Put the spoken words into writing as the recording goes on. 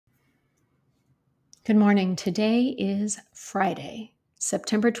Good morning. Today is Friday,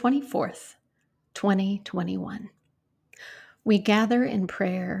 September 24th, 2021. We gather in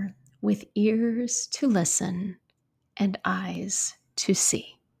prayer with ears to listen and eyes to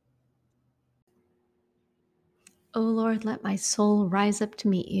see. O Lord, let my soul rise up to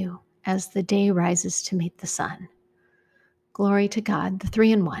meet you as the day rises to meet the sun. Glory to God, the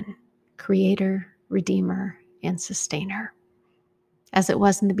three in one, Creator, Redeemer, and Sustainer. As it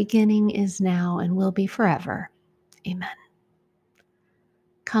was in the beginning, is now, and will be forever. Amen.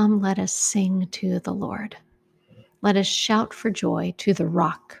 Come, let us sing to the Lord. Let us shout for joy to the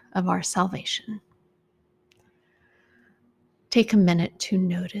rock of our salvation. Take a minute to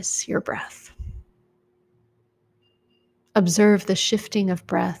notice your breath. Observe the shifting of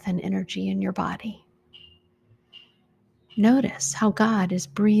breath and energy in your body. Notice how God is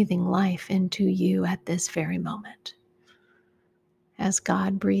breathing life into you at this very moment. As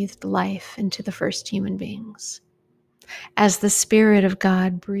God breathed life into the first human beings, as the Spirit of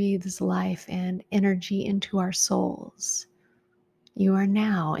God breathes life and energy into our souls, you are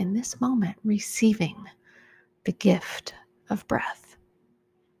now, in this moment, receiving the gift of breath.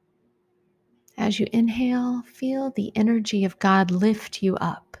 As you inhale, feel the energy of God lift you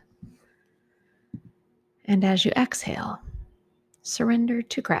up. And as you exhale, surrender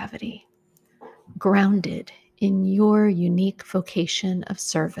to gravity, grounded in your unique vocation of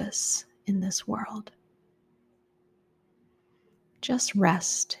service in this world. Just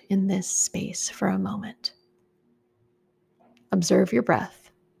rest in this space for a moment. Observe your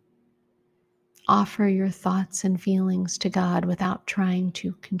breath. Offer your thoughts and feelings to God without trying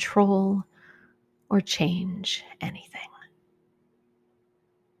to control or change anything.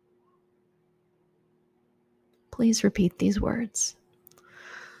 Please repeat these words.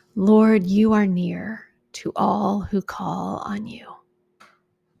 Lord, you are near to all who call on you.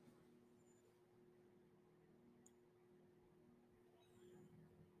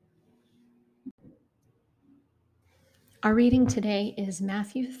 Our reading today is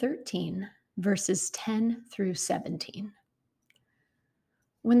Matthew 13, verses 10 through 17.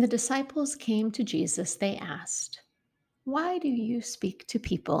 When the disciples came to Jesus, they asked, "Why do you speak to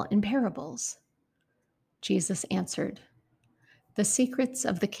people in parables?" Jesus answered, "The secrets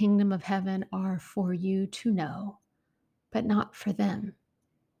of the kingdom of heaven are for you to know, but not for them.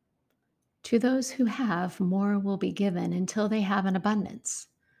 To those who have, more will be given until they have an abundance.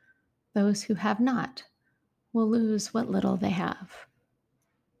 Those who have not will lose what little they have.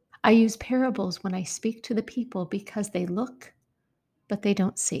 I use parables when I speak to the people because they look, but they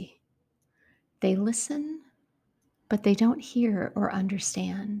don't see. They listen, but they don't hear or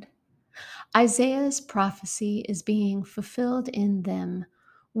understand. Isaiah's prophecy is being fulfilled in them,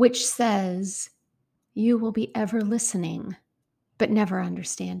 which says, you will be ever listening, but never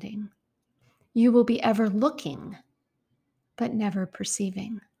understanding. You will be ever looking, but never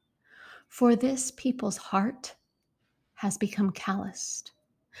perceiving. For this people's heart has become calloused.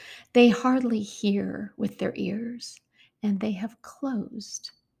 They hardly hear with their ears, and they have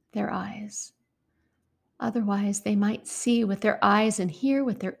closed their eyes. Otherwise, they might see with their eyes and hear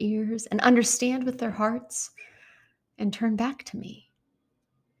with their ears and understand with their hearts and turn back to me,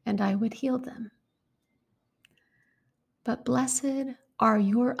 and I would heal them. But blessed are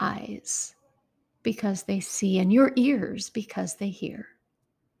your eyes because they see, and your ears because they hear.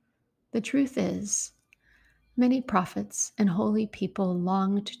 The truth is, many prophets and holy people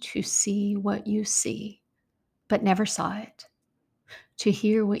longed to see what you see, but never saw it, to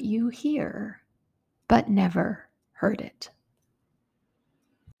hear what you hear, but never heard it.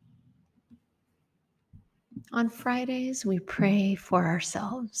 On Fridays, we pray for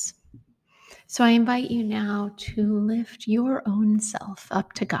ourselves. So I invite you now to lift your own self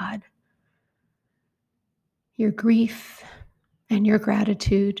up to God. Your grief and your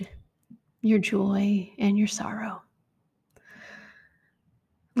gratitude, your joy and your sorrow.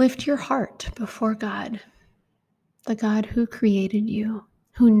 Lift your heart before God, the God who created you,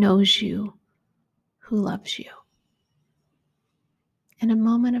 who knows you, who loves you. In a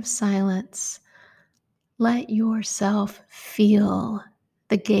moment of silence, let yourself feel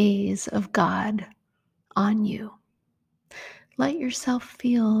the gaze of God on you. Let yourself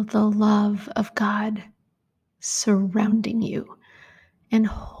feel the love of God surrounding you and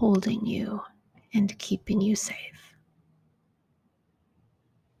holding you and keeping you safe.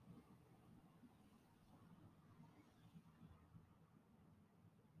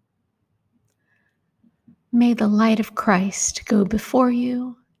 May the light of Christ go before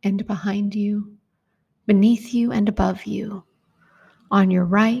you and behind you, beneath you and above you, on your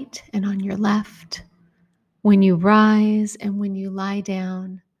right and on your left, when you rise and when you lie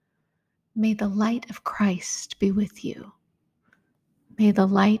down, May the light of Christ be with you. May the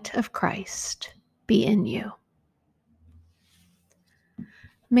light of Christ be in you.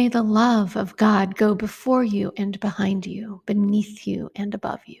 May the love of God go before you and behind you, beneath you and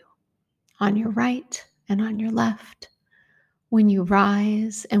above you, on your right and on your left, when you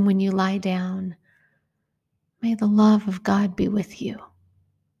rise and when you lie down. May the love of God be with you.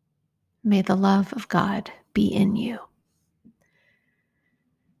 May the love of God be in you.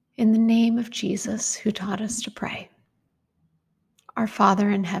 In the name of Jesus, who taught us to pray, our Father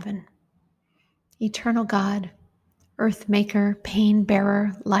in heaven, eternal God, earth maker, pain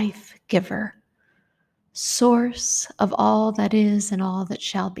bearer, life giver, source of all that is and all that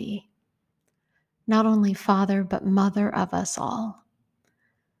shall be, not only Father, but Mother of us all.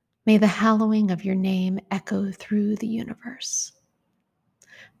 May the hallowing of your name echo through the universe.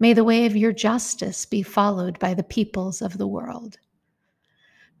 May the way of your justice be followed by the peoples of the world.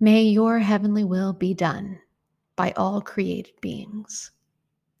 May your heavenly will be done by all created beings.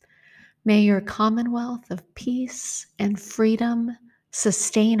 May your commonwealth of peace and freedom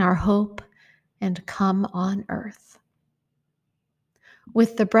sustain our hope and come on earth.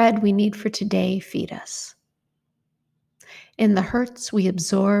 With the bread we need for today, feed us. In the hurts we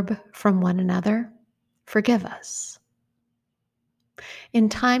absorb from one another, forgive us. In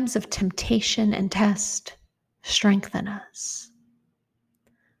times of temptation and test, strengthen us.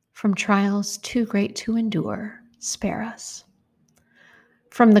 From trials too great to endure, spare us.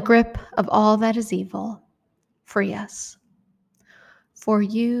 From the grip of all that is evil, free us. For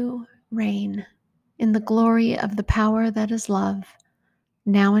you reign in the glory of the power that is love,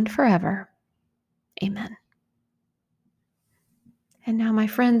 now and forever. Amen. And now, my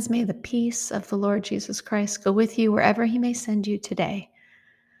friends, may the peace of the Lord Jesus Christ go with you wherever he may send you today.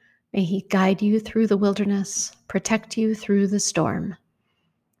 May he guide you through the wilderness, protect you through the storm.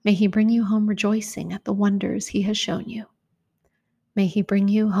 May he bring you home rejoicing at the wonders he has shown you. May he bring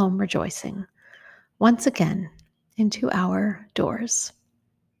you home rejoicing once again into our doors.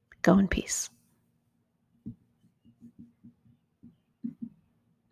 Go in peace.